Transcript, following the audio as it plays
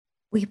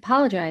We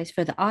apologize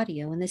for the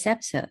audio in this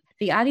episode.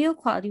 The audio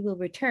quality will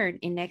return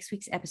in next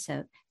week's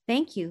episode.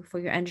 Thank you for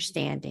your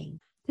understanding.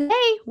 Today,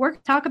 we're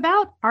going to talk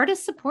about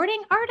artists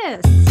supporting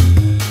artists.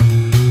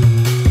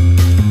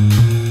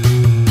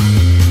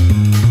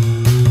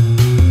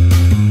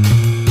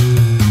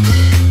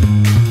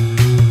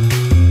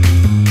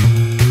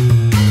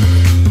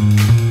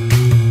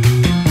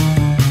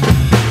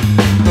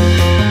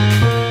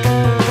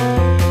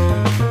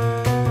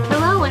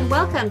 Hello and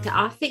welcome to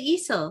Off the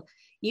Easel.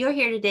 You're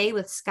here today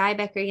with Sky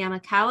Becker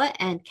Yamakawa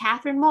and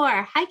Catherine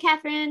Moore. Hi,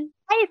 Catherine.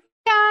 Hi,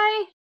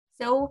 Sky.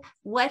 So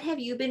what have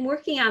you been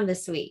working on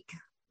this week?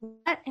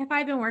 What have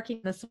I been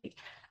working this week?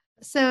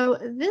 So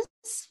this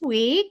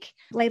week,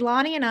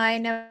 Leilani and I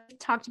know we've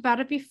talked about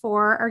it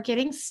before, are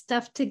getting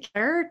stuff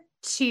together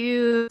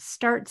to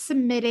start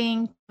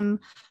submitting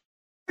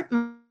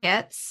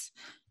markets,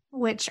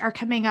 which are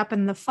coming up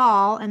in the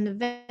fall, and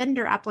the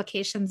vendor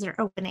applications are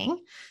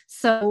opening.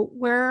 So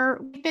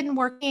we've been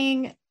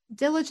working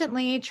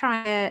diligently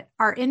trying to get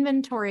our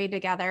inventory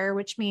together,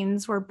 which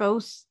means we're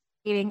both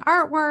creating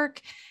artwork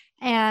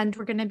and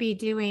we're going to be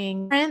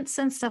doing prints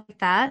and stuff like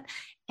that.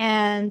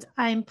 And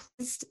I'm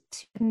pleased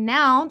to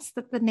announce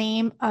that the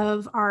name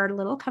of our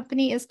little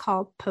company is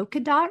called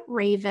Polka Dot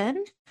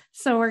Raven.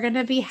 So we're going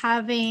to be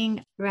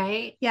having,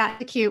 right? Yeah,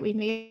 cute. We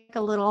made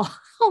a little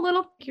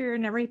figure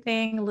and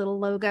everything, a little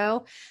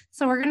logo.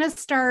 So we're going to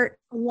start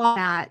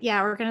that.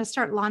 Yeah, we're going to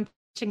start launching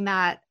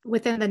that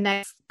within the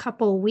next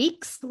couple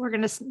weeks. We're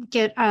going to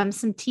get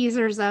some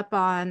teasers up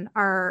on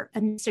our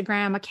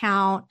Instagram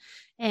account,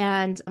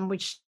 and we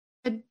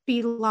should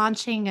be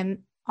launching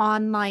an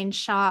online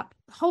shop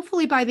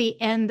hopefully by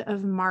the end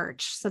of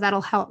March. So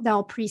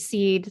that'll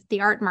precede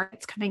the art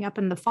markets coming up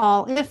in the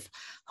fall, if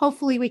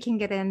hopefully we can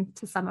get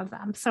into some of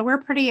them. So we're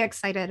pretty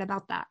excited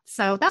about that.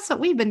 So that's what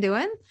we've been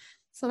doing.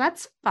 So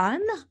that's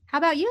fun. How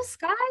about you,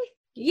 Sky?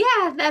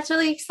 Yeah, that's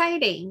really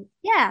exciting.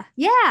 Yeah,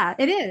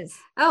 it is.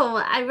 Oh,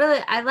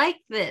 I like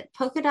the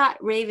Polka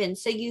Dot Raven.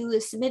 So you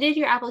submitted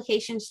your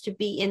applications to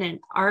be in an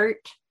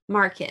art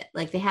market,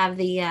 like they have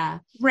the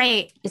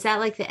right. Is that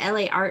like the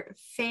LA Art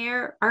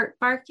Fair art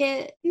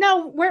market?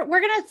 No, we're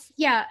gonna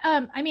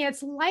I mean,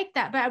 it's like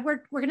that, but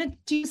we're gonna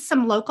do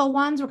some local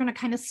ones. We're gonna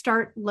kind of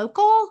start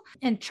local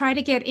and try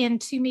to get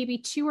into maybe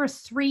 2 or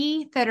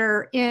 3 that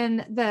are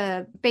in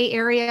the Bay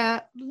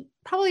Area,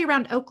 probably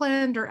around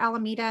Oakland or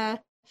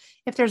Alameda.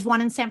 If there's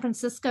one in San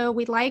Francisco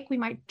we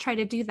might try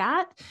to do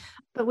that.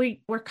 But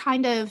we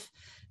came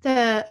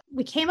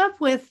up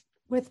with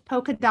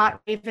Polka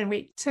Dot Raven.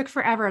 We took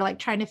forever, like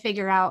trying to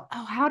figure out,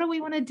 how do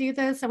we want to do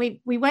this? And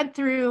we went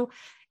through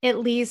at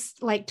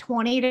least like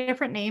 20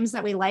 different names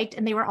that we liked,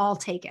 and they were all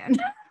taken.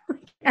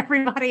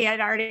 Everybody had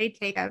already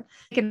taken.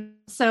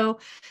 So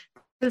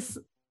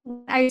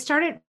I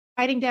started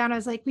writing down, I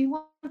was like, we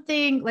want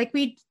something like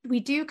we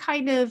do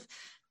kind of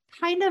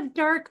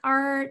dark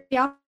art. We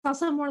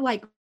also more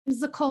like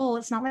musical.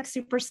 It's not like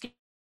super scary.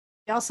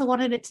 We also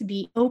wanted it to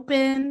be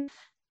open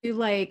to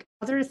like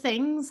other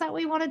things that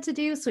we wanted to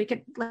do, so we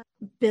could like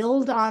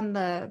build on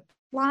the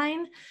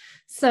line.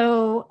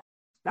 So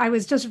I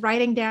was just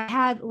writing down, I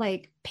had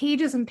like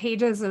pages and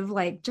pages of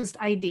like just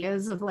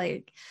ideas of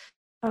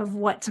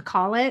what to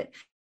call it.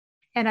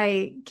 And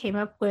I came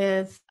up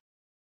with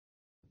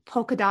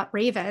Polka Dot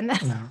Raven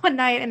one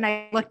night, and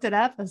I looked it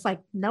up. I was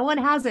like, no one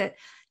has it.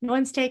 No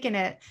one's taken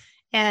it.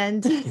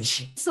 And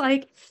it's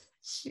like,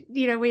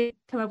 we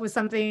come up with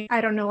something,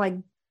 I don't know,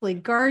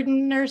 like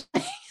garden or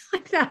something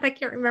like that. I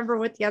can't remember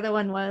what the other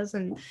one was.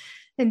 And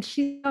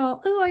she,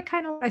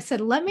 I said,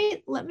 let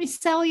me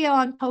sell you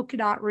on Polka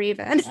Dot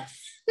Raven.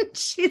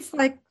 she's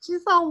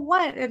all,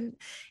 what? And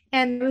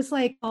it was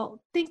like,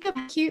 think of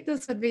how cute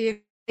this would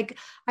be. Like,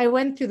 I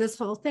went through this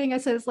whole thing. I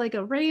said, it's like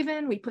a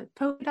raven. We put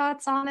polka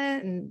dots on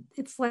it, and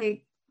it's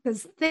like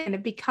this thing.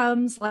 It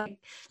becomes like,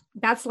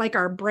 that's like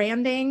our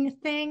branding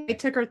thing. I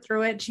took her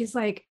through it. She's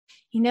like,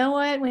 you know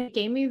what? When you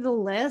gave me the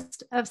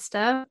list of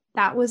stuff,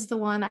 that was the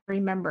one I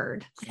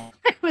remembered.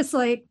 I was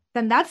like,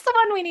 then that's the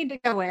one we need to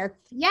go with.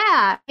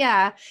 Yeah.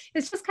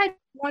 It's just kind of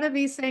one of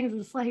these things.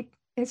 It's like,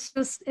 it's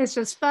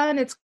just fun.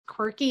 It's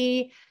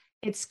quirky.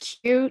 It's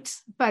cute,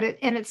 but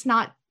it's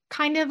not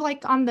kind of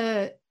like on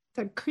the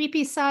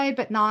creepy side,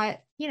 but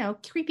not,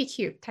 creepy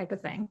cute type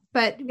of thing.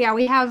 But yeah,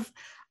 we have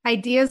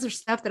ideas or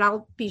stuff that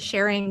I'll be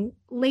sharing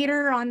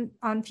later on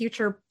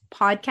future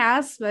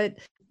podcasts. But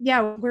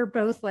yeah, we're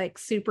both like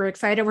super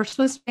excited. We're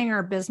supposed to bring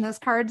our business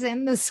cards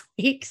in this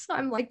week, so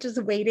I'm like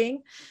just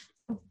waiting.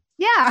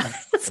 Yeah,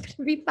 it's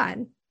gonna be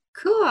fun.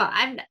 Cool.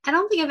 I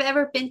don't think I've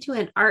ever been to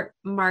an art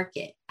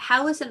market.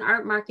 How is an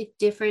art market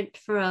different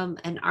from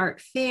an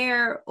art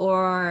fair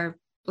or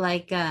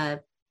like an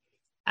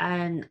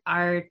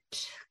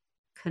art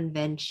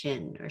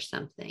convention or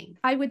something?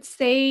 I would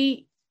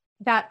say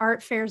that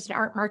art fairs and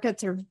art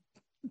markets are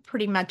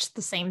pretty much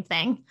the same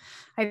thing.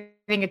 I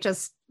think it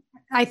just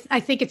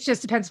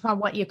depends upon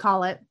what you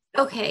call it.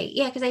 Okay,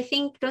 yeah, because I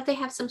think don't they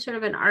have some sort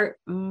of an art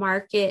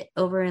market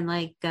over in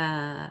like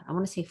I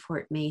want to say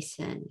Fort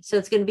Mason. So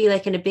it's going to be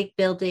like in a big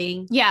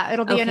building. Yeah,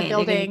 it'll be in a Okay, they're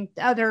going to building,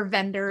 other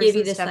vendors give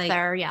you and this stuff like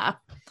there. Yeah.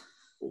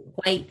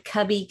 white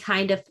cubby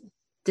kind of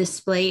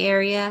display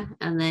area,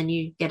 and then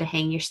you get to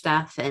hang your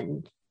stuff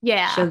and show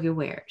Yeah. your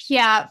wares.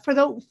 Yeah.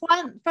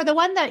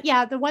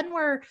 The one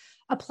we're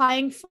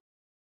applying for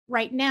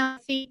right now,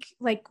 I think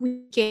like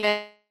we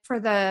get for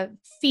the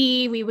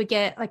fee, we would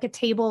get like a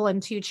table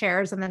and two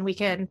chairs, and then we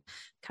can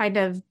kind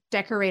of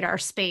decorate our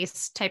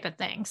space type of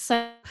thing.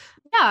 So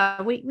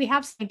yeah, we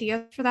have some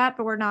ideas for that,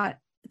 but we're not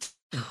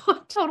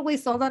totally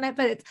sold on it.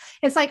 But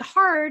it's like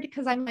hard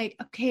because I'm like,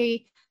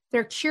 okay,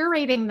 they're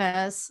curating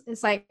this.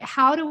 It's like,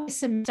 how do we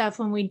submit stuff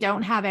when we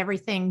don't have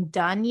everything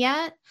done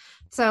yet?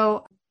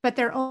 So, but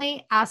they're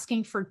only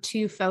asking for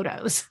 2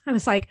 photos. I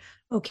was like,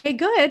 okay,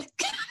 good.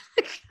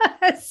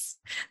 Because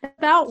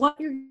about what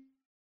you're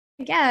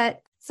gonna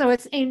get. So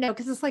it's,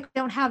 because it's like we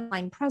don't have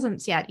online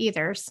presence yet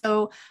either.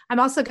 So I'm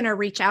also going to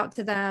reach out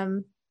to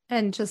them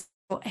and just,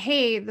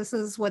 hey, this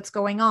is what's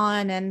going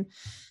on. And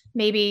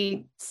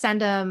maybe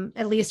send them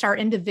at least our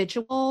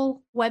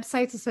individual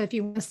websites. So if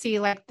you want to see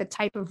like the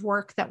type of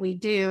work that we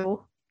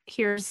do,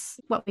 here's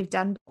what we've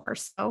done before.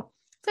 So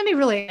it's going to be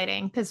really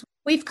exciting because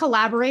we've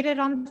collaborated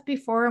on this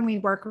before and we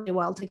work really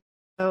well together.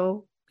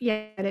 So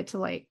yeah, get it to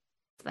like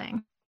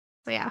thing.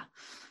 So yeah.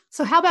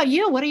 So how about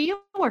you? What are you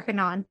working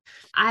on?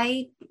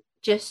 I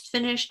just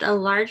finished a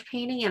large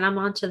painting and I'm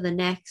on to the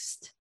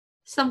next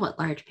somewhat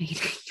large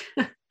painting.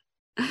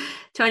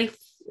 20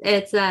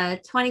 it's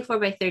 24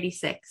 by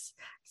 36.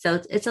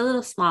 So it's a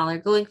little smaller,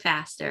 going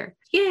faster.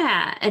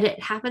 Yeah. And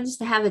it happens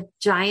to have a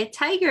giant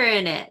tiger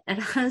in it.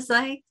 And I was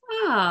like,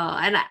 oh,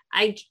 and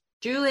I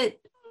drew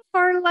it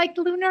for like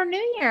Lunar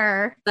New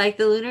Year. Like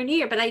the Lunar New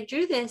Year. But I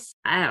drew this,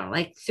 I don't know,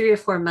 like 3 or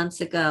 4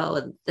 months ago.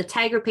 And the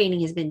tiger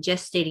painting has been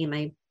gestating in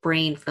my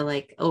brain for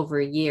like over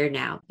a year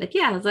now. But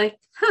yeah, I was like,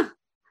 huh,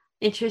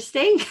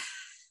 interesting.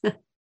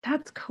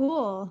 That's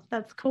cool.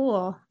 That's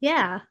cool.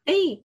 Yeah.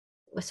 Hey,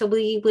 so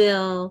we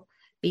will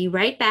be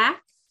right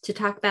back to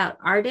talk about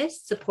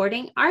artists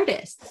supporting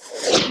artists.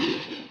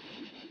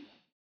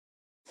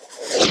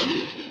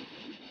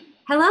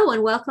 Hello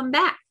and welcome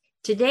back.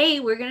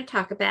 Today we're going to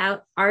talk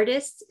about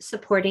artists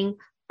supporting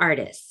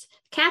artists.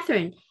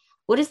 Catherine,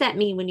 what does that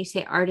mean when you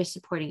say artists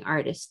supporting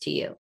artists to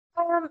you?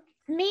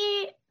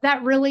 Me,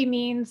 that really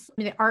means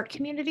the art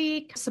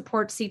community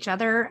supports each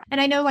other.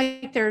 And I know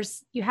like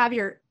you have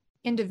your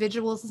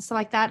individuals and stuff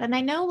like that. And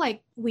I know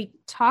like we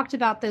talked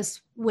about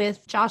this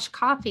with Josh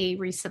Coffey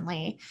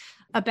recently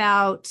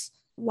about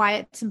why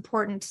it's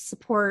important to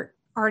support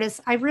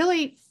artists. I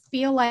really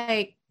feel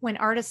like when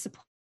artists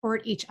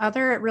support each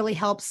other, it really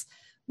helps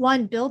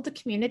one build the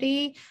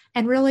community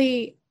and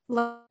really,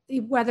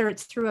 whether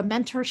it's through a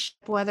mentorship,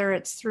 whether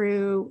it's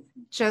through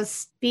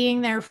just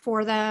being there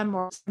for them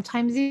or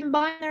sometimes even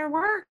buying their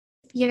work.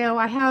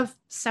 I have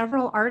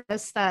several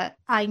artists that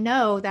I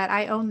know that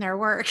I own their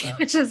work,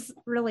 which is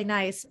really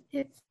nice.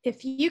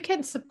 If you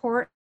can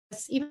support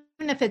us, even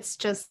if it's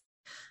just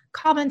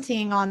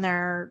commenting on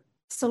their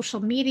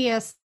social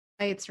media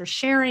sites or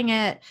sharing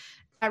it,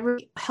 that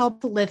really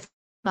help lift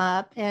them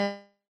up. And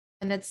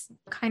it's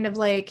kind of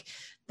like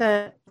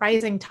the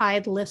rising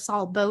tide lifts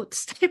all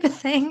boats type of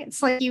thing.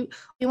 It's like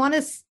we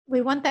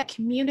want that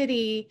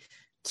community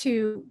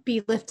to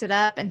be lifted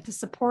up and to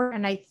support.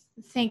 And I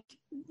think,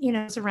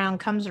 it's around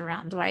comes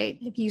around, right?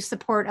 If you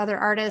support other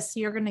artists,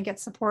 you're going to get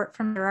support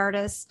from your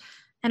artists.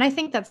 And I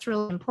think that's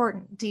really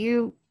important. Do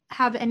you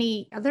have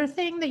any other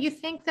thing that you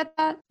think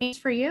that means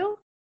for you?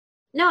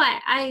 No,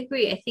 I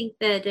agree. I think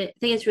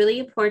it's really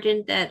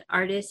important that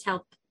artists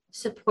help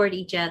support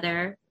each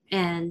other.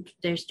 And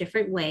there's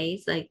different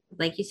ways,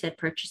 like you said,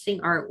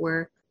 purchasing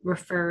artwork,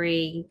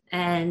 referring,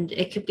 and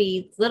it could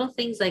be little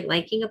things like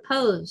liking a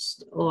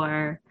post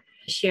or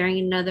sharing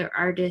another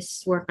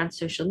artist's work on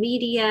social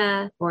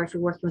media, or if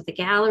you're working with a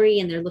gallery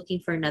and they're looking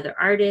for another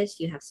artist,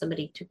 you have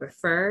somebody to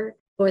refer.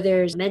 Or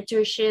there's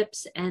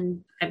mentorships,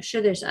 and I'm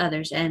sure there's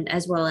others, and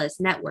as well as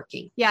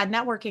networking. Yeah,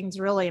 networking is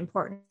really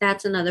important.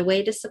 That's another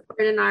way to support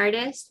an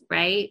artist,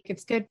 right?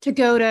 It's good to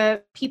go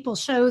to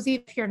people's shows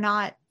if you're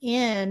not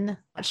in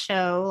a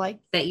show like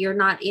that you're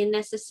not in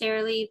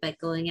necessarily, but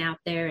going out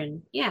there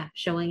and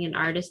showing an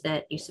artist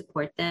that you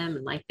support them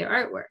and like their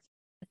artwork.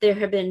 There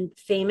have been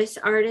famous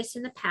artists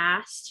in the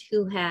past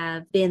who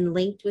have been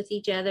linked with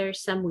each other.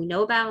 Some we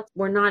know about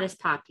were not as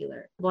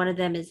popular. One of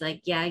them is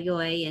like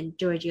Yayoi and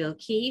Georgia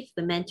O'Keeffe,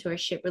 the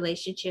mentorship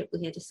relationship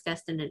we had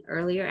discussed in an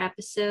earlier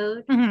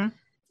episode,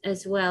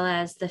 as well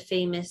as the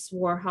famous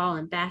Warhol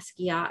and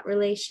Basquiat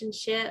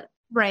relationship.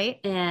 Right.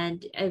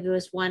 And it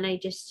was one I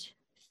just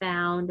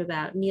found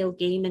about Neil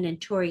Gaiman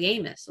and Tori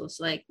Amos. So it's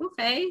like,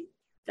 okay,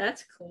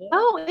 that's cool.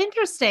 Oh,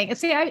 interesting.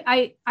 See,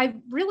 I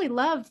really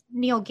love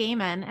Neil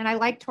Gaiman and I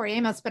like Tori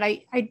Amos, but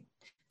I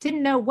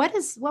didn't know what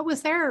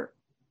was their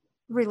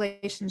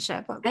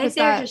relationship? I think Was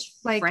they're that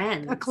just like a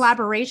friends.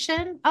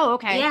 collaboration? Oh,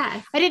 okay.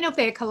 Yeah. I didn't know if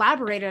they had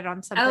collaborated on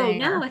Oh something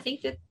no, or I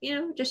think that,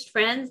 just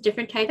friends,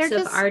 different types they're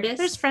of just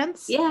artists.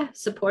 friends Yeah, and they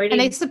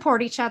supporting.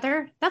 support each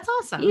other. That's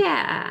awesome.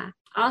 Yeah.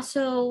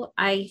 Also,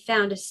 I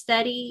found a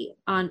study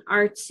on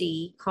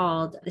Artsy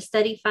called The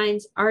Study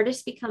Finds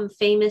Artists Become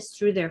Famous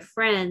Through Their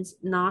Friends,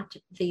 Not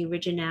the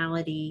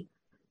Originality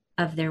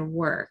of Their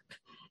Work.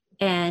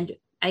 And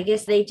I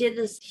guess they did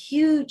this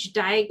huge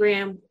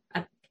diagram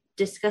of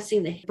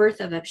discussing the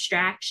birth of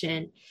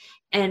abstraction.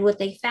 And what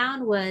they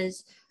found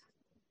was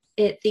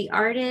the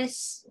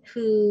artists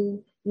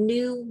who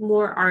knew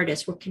more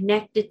artists were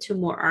connected to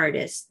more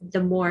artists,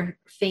 the more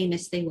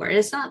famous they were. And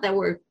it's not that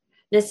we're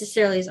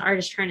necessarily as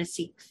artists trying to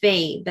seek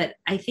fame, but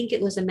I think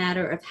it was a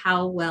matter of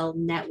how well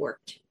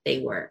networked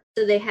they were.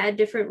 So they had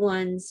different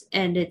ones,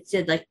 and it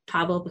said like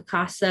Pablo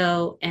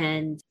Picasso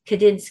and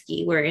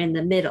Kandinsky were in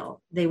the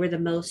middle. They were the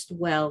most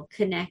well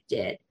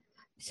connected.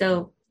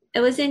 So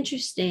it was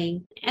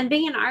interesting. And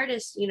being an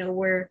artist,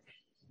 we're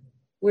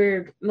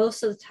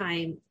most of the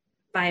time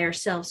by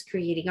ourselves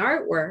creating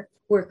artwork.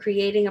 We're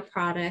creating a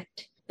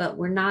product, but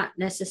we're not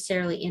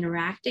necessarily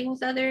interacting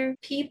with other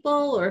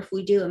people. Or if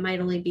we do, it might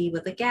only be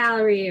with a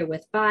gallery or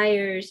with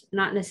buyers,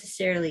 not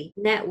necessarily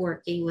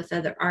networking with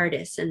other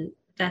artists. And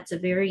that's a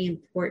very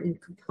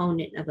important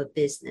component of a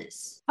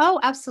business. Oh,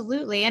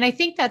 absolutely. And I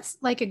think that's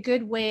like a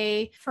good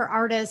way for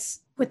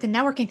artists with the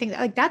networking thing.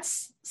 Like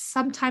that's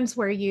sometimes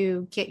where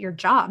you get your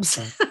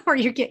jobs or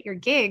you get your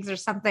gigs or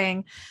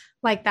something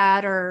like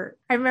that. Or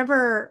I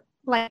remember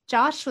like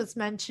Josh was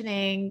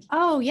mentioning,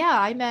 oh yeah,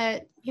 I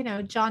met,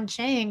 John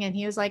Chang and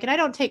he was like, and I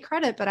don't take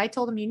credit, but I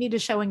told him you need to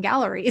show in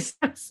galleries.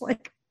 I was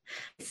like,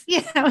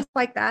 it's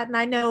like that. And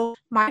I know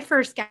my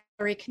first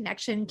gallery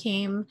connection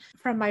came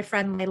from my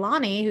friend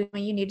Leilani, who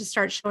you need to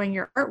start showing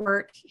your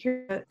artwork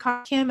here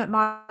at Kim at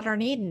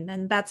Modern Eden.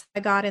 And that's how I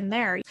got in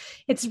there.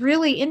 It's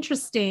really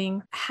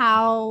interesting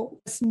how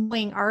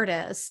knowing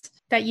artists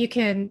that you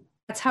can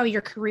that's how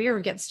your career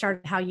gets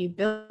started, how you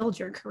build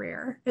your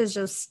career is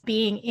just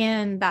being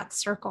in that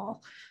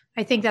circle.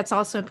 I think that's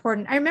also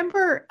important. I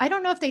remember, I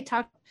don't know if they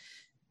talked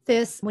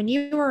this when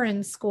you were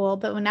in school,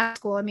 but when at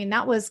school, I mean,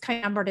 that was kind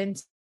of numbered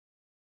into,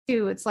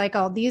 it's like,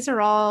 oh, these are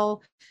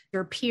all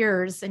your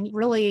peers. And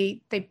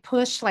really they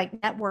push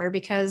like network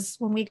because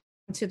when we go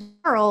into the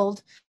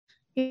world,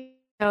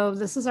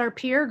 this is our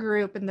peer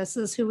group and this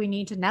is who we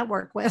need to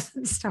network with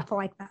and stuff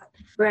like that.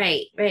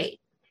 Right, right.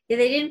 Yeah,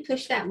 they didn't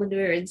push that when we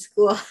were in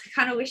school. I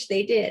kind of wish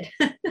they did.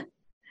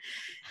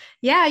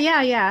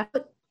 Yeah.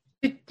 But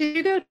did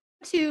you go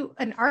to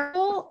an art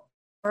school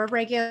or a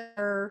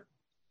regular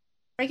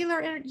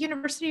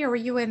university, or were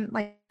you in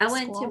like I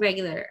went to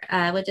regular.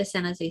 I went to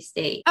San Jose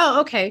State.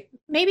 Oh, okay.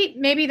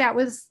 Maybe that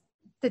was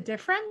the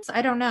difference.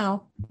 I don't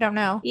know.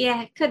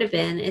 Yeah, it could have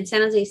been. And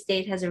San Jose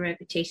State has a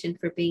reputation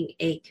for being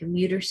a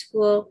commuter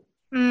school.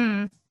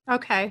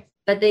 Okay.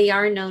 But they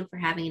are known for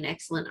having an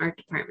excellent art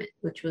department,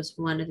 which was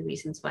one of the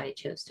reasons why I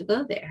chose to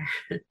go there.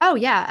 Oh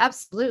yeah,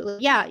 absolutely.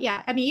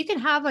 Yeah. I mean, you can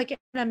have like an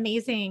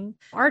amazing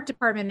art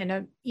department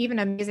and even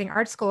amazing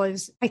art school.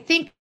 I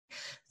think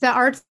the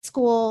art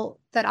school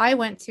that I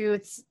went to,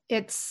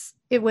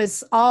 it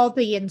was all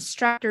the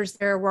instructors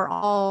there were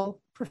all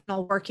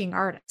professional working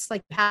artists.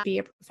 Like you had to be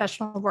a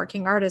professional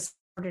working artist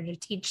in order to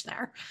teach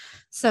there.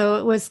 So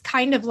it was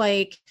kind of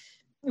like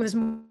it was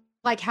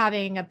like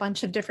having a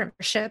bunch of different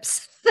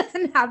ships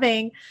than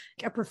having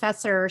a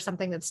professor or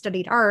something that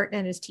studied art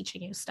and is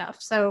teaching you stuff.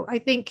 So I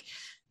think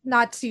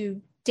not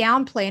to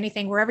downplay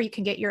anything, wherever you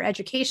can get your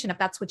education, if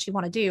that's what you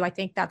want to do, I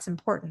think that's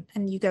important.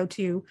 And you go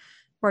to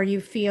where you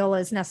feel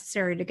is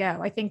necessary to go.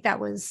 I think that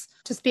was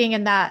just being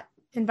in that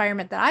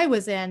environment that I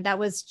was in. I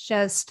was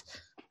just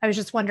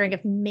wondering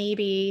if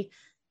maybe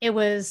it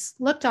was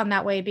looked on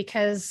that way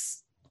because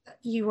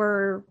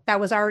that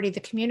was already the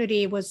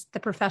community, was the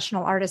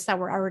professional artists that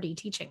were already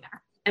teaching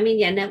there. I mean,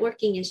 yeah,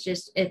 networking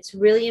is it's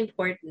really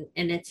important.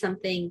 And it's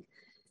something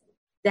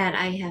that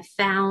I have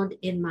found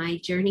in my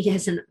journey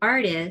as an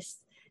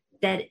artist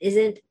that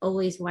isn't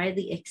always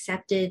widely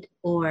accepted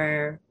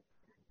or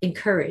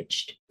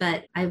encouraged.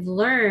 But I've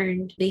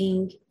learned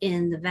being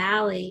in the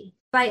Valley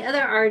by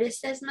other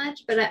artists as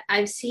much, but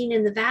I've seen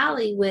in the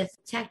Valley with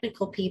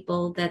technical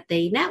people that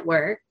they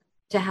network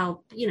to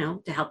help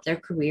their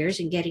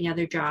careers and getting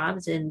other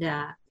jobs. And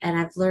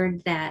I've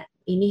learned that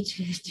you need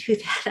to do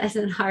that as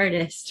an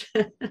artist.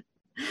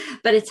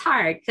 But it's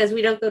hard because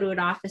we don't go to an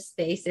office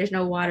space. There's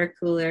no water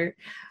cooler.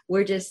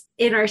 We're just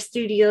in our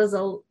studios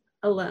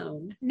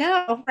alone.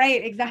 No,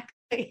 right,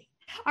 exactly.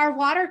 Our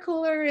water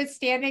cooler is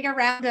standing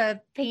around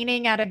a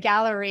painting at a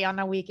gallery on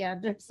a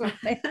weekend or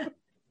something.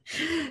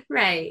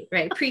 Right.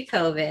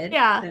 Pre-COVID.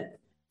 Yeah.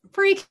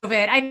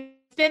 Pre-COVID.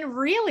 It's been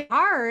really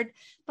hard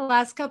the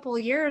last couple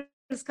of years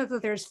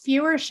because there's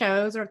fewer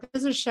shows, or if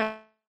there's a show,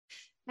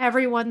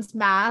 everyone's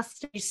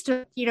masked. You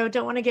still,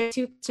 don't want to get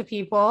to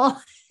people.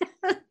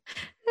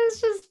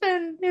 It's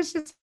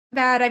just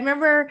bad. I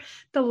remember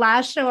the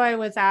last show I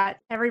was at,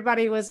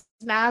 everybody was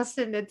masked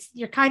and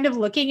you're kind of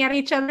looking at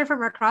each other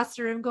from across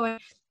the room going,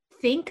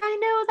 think I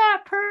know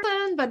that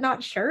person, but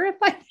not sure if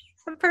I know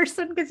the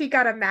person because you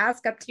got a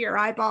mask up to your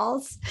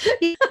eyeballs.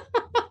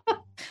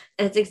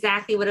 That's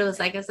exactly what it was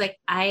like. I was like,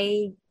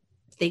 I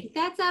think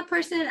that's that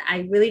person.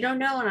 I really don't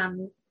know. And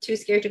I'm too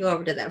scared to go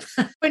over to them.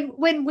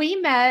 When we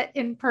met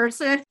in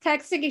person,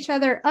 texting each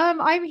other,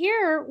 I'm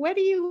here. What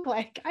do you look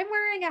like? I'm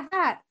wearing a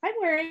hat. I'm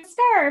wearing a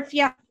scarf.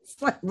 Yeah.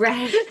 It's like,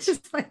 Right. It's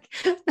just like,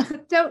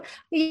 don't,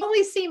 you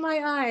only see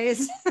my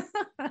eyes.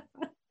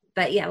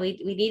 But yeah, we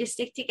need to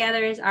stick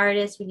together as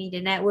artists. We need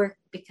to network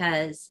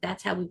because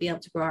that's how we be able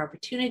to grow our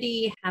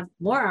opportunity, have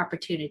more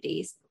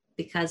opportunities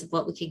because of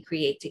what we can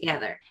create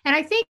together. And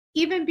I think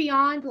even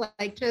beyond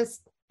like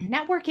just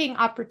networking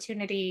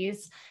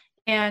opportunities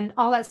and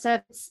all that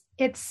stuff,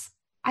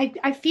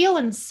 I feel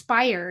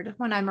inspired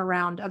when I'm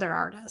around other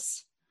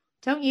artists.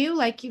 Don't you?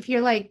 Like if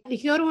you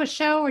go to a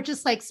show or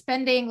just like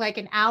spending like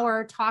an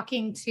hour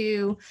talking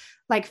to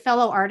like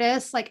fellow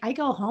artists, like I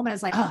go home and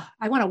it's like, oh,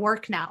 I want to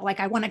work now. Like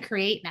I want to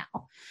create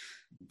now.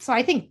 So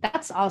I think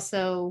that's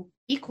also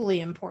equally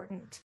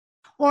important.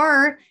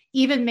 Or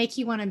even make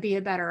you want to be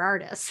a better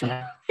artist.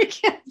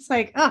 It's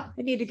like, oh,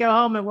 I need to go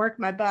home and work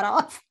my butt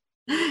off.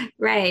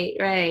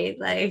 Right.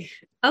 Like,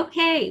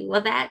 okay,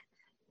 well, that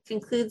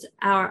concludes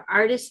our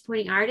artist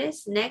supporting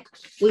artists.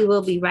 Next, we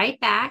will be right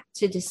back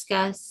to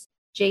discuss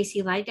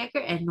J.C.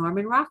 Leyendecker and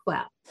Norman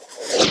Rockwell.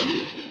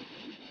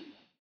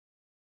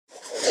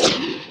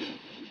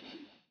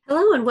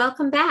 Hello and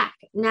welcome back.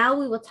 Now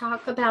we will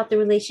talk about the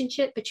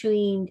relationship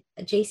between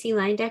J.C.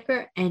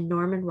 Leyendecker and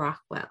Norman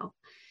Rockwell.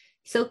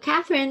 So,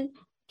 Catherine,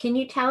 can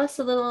you tell us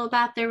a little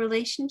about their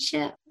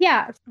relationship?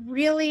 Yeah,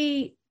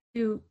 really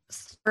to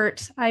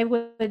start, I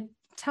would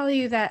tell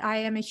you that I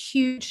am a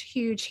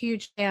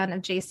huge fan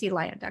of J.C.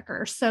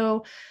 Leyendecker.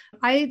 So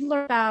I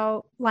learned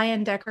about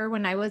Leyendecker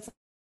when I was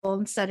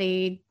and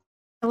studied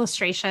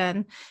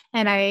illustration,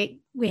 and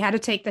we had to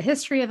take the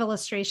history of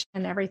illustration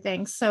and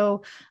everything.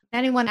 So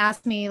anyone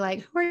asked me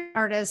like, who are your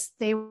artists?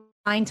 They would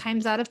 9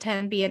 times out of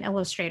 10 be an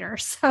illustrator.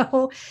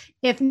 So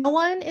if no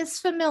one is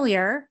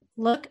familiar,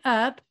 look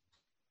up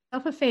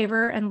a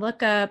favor and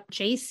look up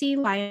J.C.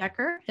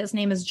 Leyendecker. His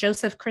name is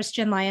Joseph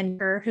Christian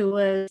Leyendecker, who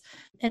was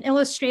an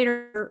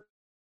illustrator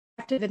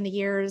active in the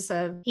years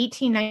of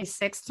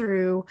 1896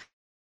 through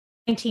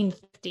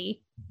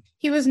 1950.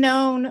 He was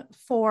known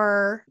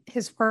for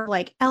his work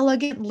like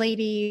Elegant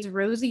Ladies,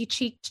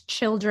 Rosy-Cheeked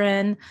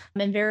Children,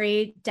 and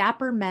Very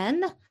Dapper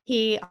Men.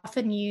 He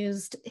often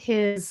used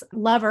his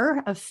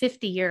lover of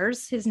 50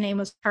 years. His name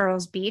was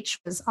Charles Beach,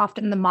 was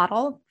often the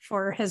model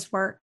for his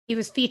work. He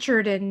was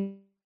featured in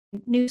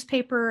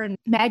newspaper and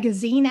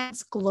magazine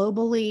ads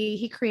globally.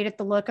 He created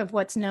the look of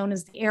what's known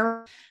as the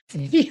era.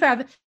 If you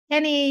have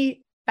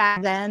any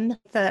back then,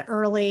 the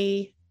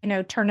early,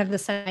 turn of the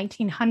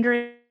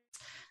 1900s,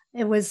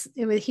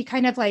 he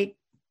kind of like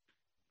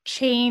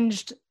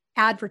changed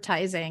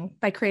advertising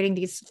by creating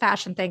these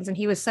fashion things. And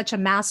he was such a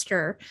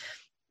master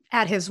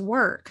at his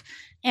work.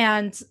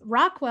 And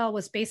Rockwell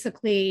was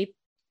basically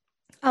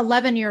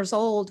 11 years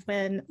old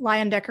when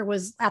Leyendecker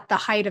was at the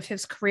height of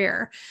his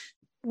career.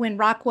 When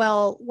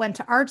Rockwell went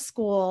to art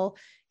school,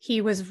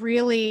 he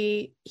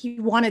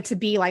wanted to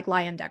be like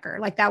Leyendecker.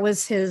 Like that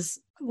was his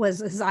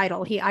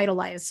idol. He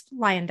idolized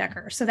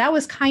Leyendecker. So that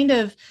was kind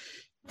of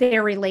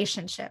their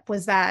relationship,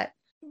 was that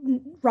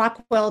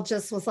Rockwell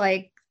just was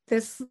like,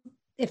 this,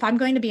 if I'm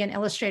going to be an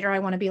illustrator, I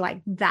want to be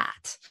like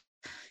that.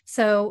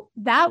 So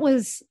that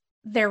was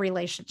their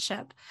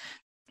relationship.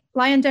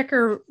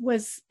 Leyendecker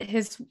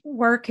his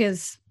work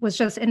was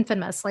just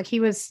infamous. Like he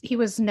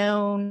was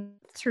known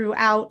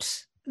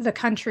throughout the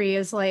country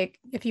as like,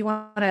 if you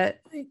want a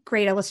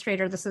great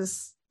illustrator, this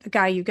is the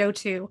guy you go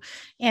to.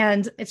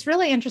 And it's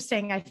really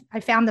interesting. I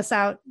found this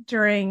out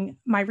during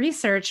my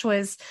research,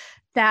 was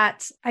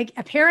that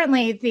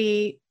apparently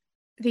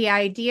the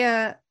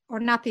idea, or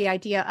not the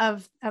idea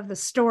of the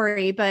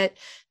story, but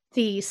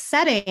the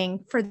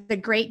setting for The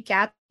Great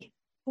Gatsby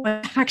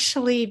was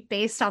actually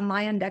based on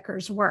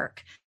Leyendecker's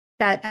work.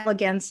 That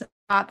elegance,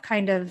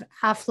 kind of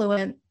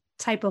affluent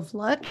type of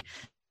look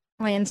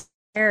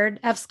inspired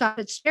F. Scott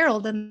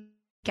Fitzgerald and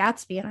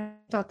Gatsby, and I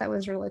thought that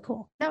was really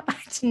cool. No, I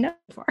didn't know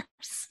before.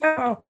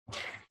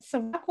 So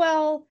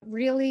Rockwell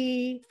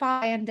really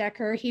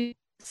Leyendecker. He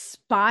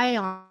spy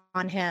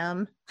on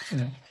him,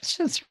 which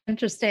is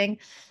interesting.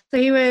 So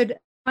he would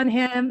on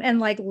him and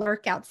like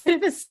lurk outside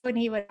of his when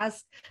he would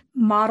ask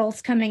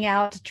models coming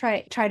out to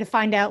try to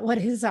find out what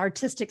his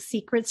artistic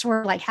secrets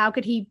were, like how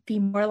could he be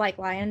more like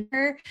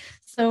Leyendecker.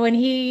 So when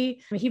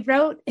he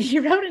wrote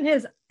in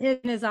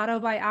his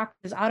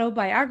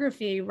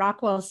autobiography,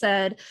 Rockwell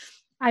said,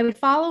 I would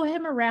follow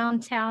him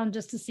around town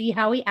just to see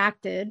how he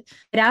acted.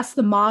 I'd ask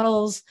the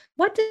models,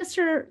 what did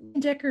Mr.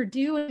 Leyendecker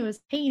do when he was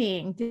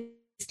painting? Did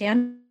he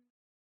stand?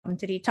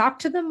 Did he talk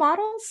to the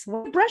models?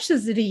 What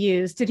brushes did he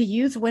use? Did he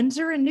use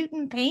Winsor and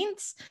Newton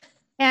paints?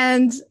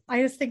 And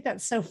I just think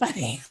that's so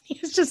funny. He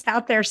was just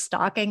out there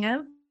stalking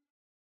him.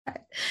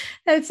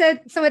 And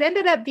so it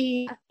ended up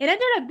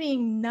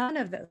being none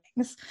of those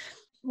things.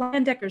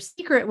 Leyendecker's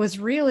secret was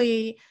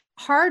really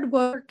hard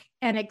work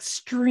and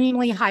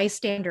extremely high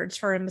standards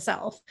for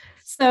himself.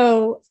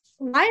 So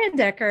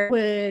Leyendecker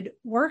would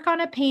work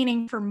on a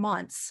painting for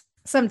months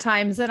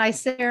sometimes. And I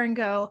sit there and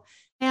go,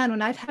 man,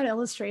 when I've had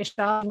illustration,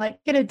 I'll like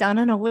get it done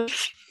in a week.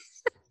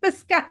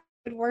 This guy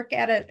would work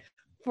at it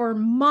for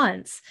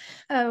months.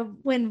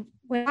 When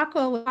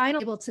Rockwell was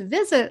finally able to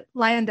visit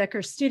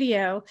Leyendecker's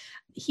studio,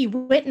 he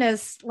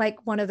witnessed like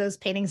one of those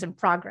paintings in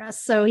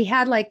progress. So he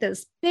had like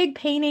this big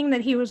painting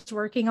that he was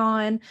working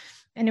on,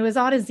 and it was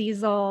on his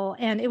easel,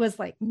 and it was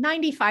like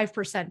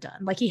 95%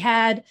 done. Like he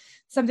had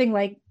something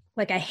like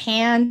a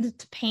hand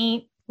to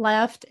paint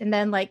left, and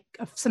then like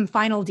some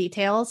final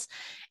details.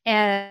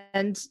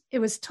 And it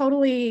was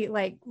totally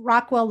like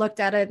Rockwell looked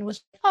at it and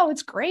was, oh,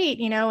 it's great,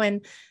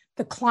 and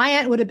the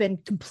client would have been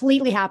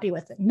completely happy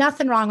with it.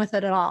 Nothing wrong with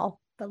it at all.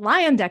 But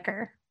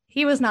Leyendecker,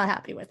 he was not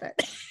happy with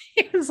it.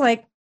 He was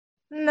like,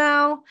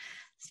 no,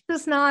 it's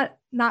just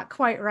not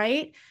quite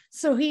right.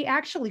 So he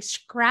actually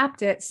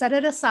scrapped it, set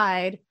it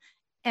aside,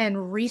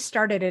 and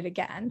restarted it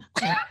again.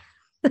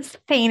 This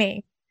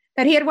painting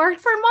that he had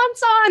worked for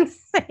months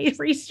on, he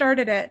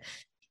restarted it.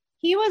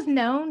 He was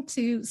known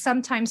to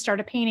sometimes start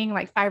a painting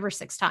like 5 or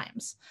 6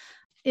 times.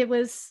 It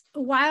was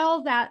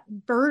while that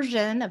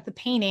version of the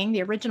painting,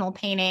 the original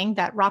painting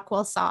that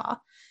Rockwell saw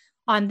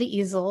on the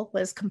easel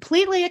was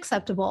completely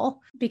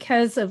acceptable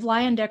because of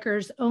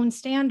Leyendecker's own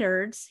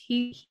standards,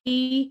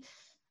 he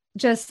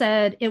just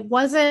said it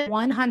wasn't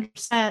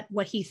 100%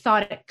 what he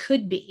thought it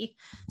could be.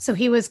 So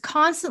he was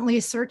constantly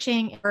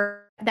searching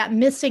for that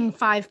missing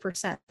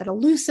 5%, that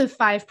elusive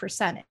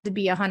 5% to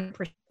be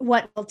 100%.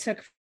 What it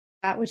took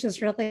that, which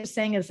is really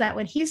interesting, is that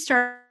when he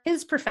started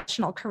his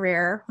professional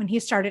career, when he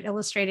started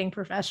illustrating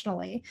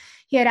professionally,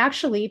 he had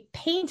actually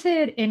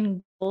painted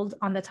in gold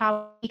on the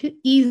top of the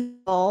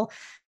easel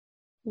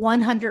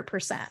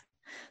 100%.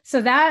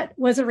 So that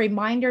was a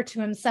reminder to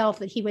himself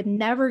that he would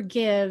never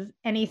give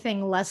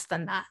anything less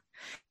than that.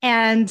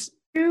 And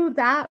through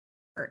that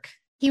work,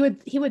 he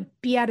would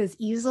be at his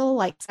easel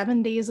like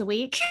 7 days a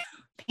week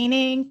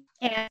painting,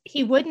 and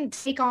he wouldn't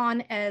take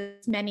on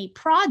as many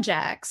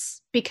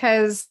projects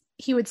because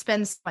he would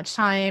spend so much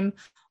time on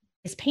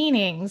his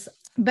paintings,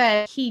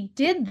 but he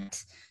did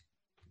that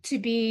to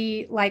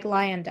be like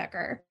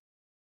Leyendecker.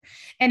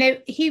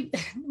 And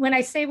when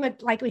I say when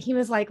he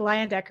was like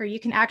Leyendecker, you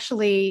can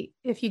actually,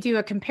 if you do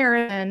a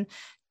comparison,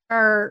 there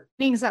are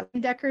paintings that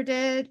Leyendecker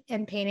did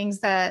and paintings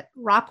that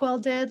Rockwell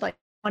did like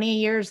 20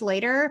 years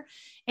later,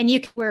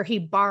 and where he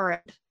borrowed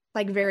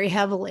like very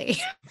heavily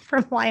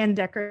from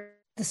Leyendecker.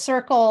 The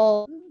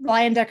circle,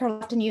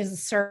 Leyendecker often used the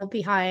circle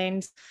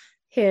behind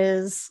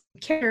his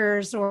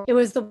characters, or it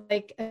was the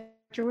like a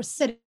character was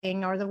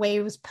sitting, or the way he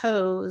was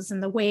posed,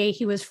 and the way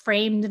he was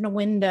framed in a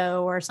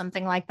window or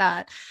something like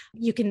that.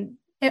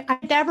 I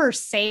never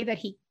say that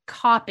he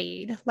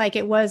copied, like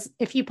it was,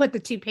 if you put the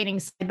two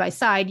paintings side by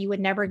side, you would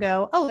never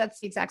go, oh,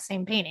 that's the exact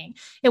same painting.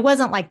 It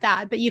wasn't like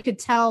that, but you could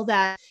tell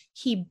that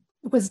he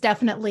was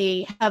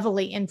definitely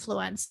heavily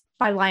influenced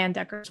by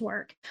Leyendecker's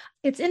work.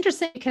 It's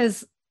interesting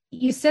because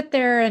you sit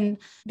there, and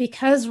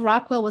because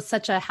Rockwell was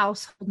such a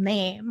household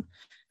name,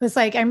 it was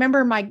like, I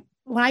remember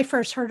when I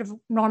first heard of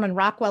Norman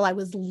Rockwell, I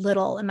was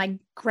little, and my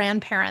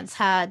grandparents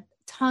had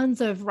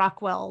tons of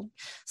Rockwell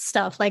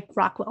stuff, like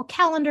Rockwell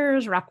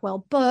calendars,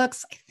 Rockwell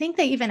books. I think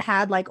they even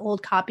had like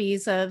old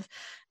copies of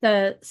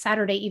the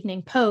Saturday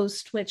Evening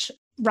Post, which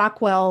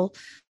Rockwell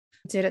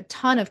did a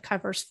ton of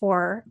covers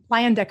for.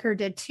 Leyendecker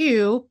did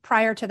too.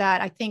 Prior to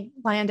that, I think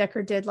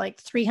Leyendecker did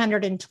like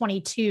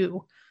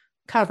 322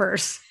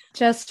 covers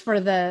just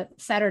for the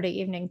Saturday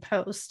Evening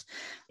Post.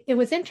 It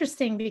was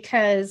interesting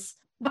because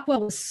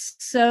Rockwell was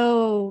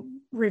so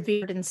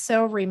revered and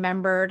so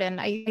remembered. And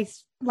I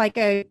like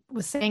I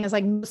was saying, is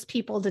like most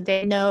people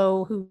today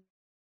know who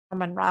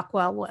Norman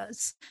Rockwell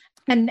was,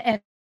 and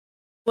at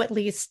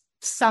least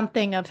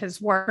something of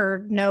his work,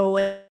 or know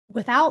it.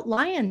 Without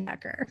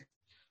Leyendecker,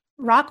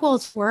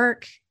 Rockwell's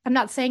work, I'm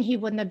not saying he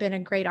wouldn't have been a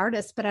great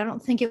artist, but I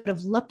don't think it would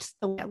have looked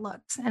the way it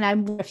looks. And I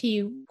wonder if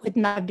he would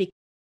not have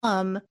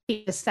become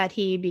the artist that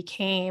he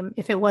became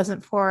if it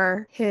wasn't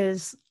for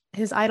his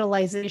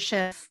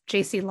idolization of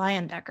J.C.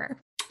 Leyendecker.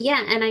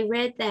 Yeah, and I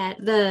read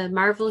that the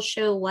Marvel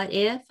show What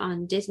If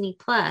on Disney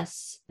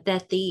Plus,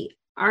 that the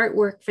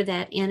artwork for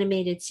that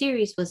animated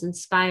series was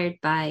inspired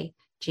by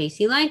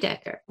J.C.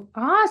 Leyendecker.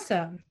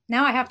 Awesome.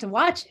 Now I have to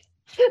watch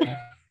it.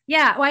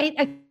 Yeah, well, you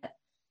didn't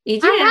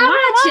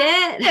watch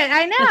it.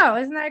 I know.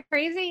 Isn't that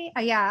crazy?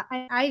 Yeah,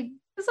 I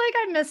was like,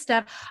 I missed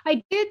up.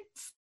 I did.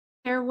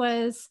 There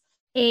was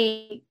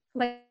a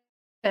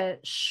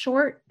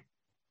short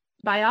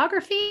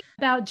biography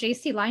about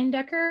J.C.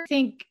 Leyendecker. I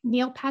think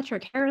Neil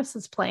Patrick Harris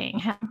is playing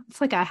him. It's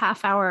like a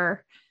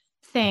half-hour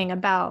thing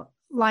about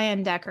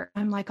Leyendecker.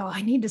 I'm like, oh,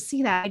 I need to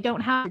see that. I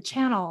don't have the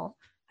channel.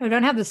 I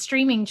don't have the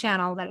streaming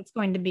channel that it's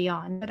going to be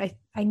on, but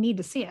I need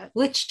to see it.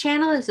 Which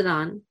channel is it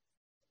on?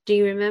 Do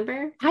you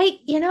remember? I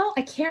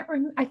can't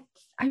remember.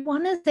 I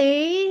want to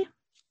say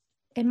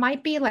it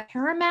might be like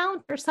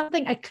Paramount or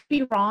something. I could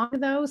be wrong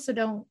though, so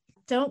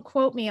don't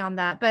quote me on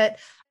that. But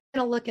I'm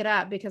gonna look it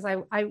up because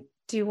I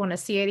do want to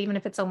see it, even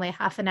if it's only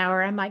half an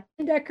hour. I'm like,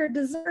 Decker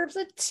deserves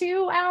a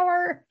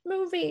 2-hour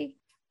movie.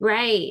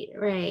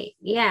 Right.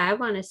 Yeah, I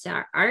want to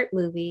start art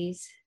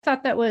movies.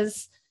 Thought that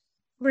was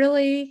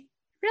really,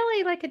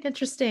 really like an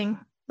interesting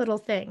little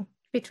thing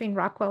between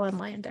Rockwell and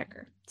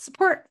Leyendecker.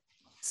 Support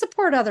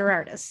other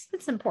artists.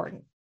 It's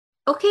important.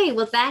 Okay,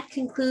 well, that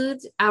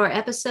concludes our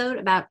episode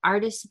about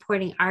artists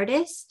supporting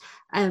artists.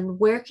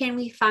 Where can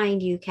we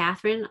find you,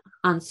 Catherine,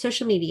 on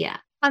social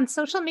media? On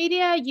social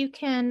media, you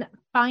can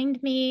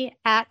find me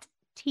at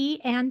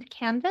Tea and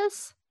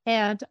Canvas,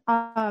 and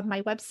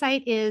my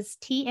website is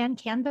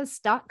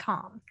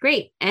teaandcanvas.com.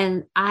 Great.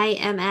 And I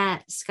am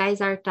at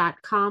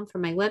skiesart.com for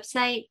my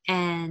website,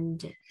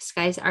 and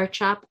Skies Art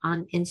Shop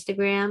on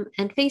Instagram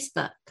and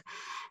Facebook.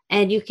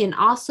 And you can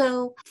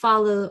also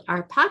follow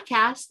our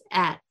podcast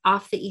at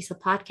Off the Easel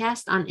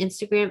Podcast on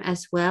Instagram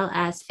as well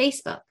as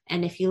Facebook.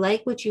 And if you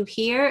like what you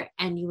hear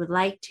and you would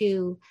like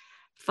to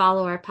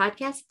follow our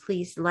podcast,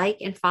 please like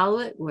and follow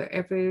it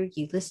wherever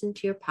you listen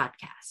to your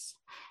podcasts.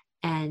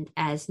 And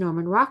as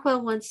Norman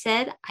Rockwell once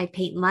said, I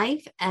paint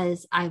life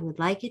as I would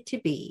like it to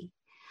be.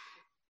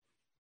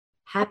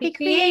 Happy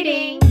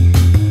creating!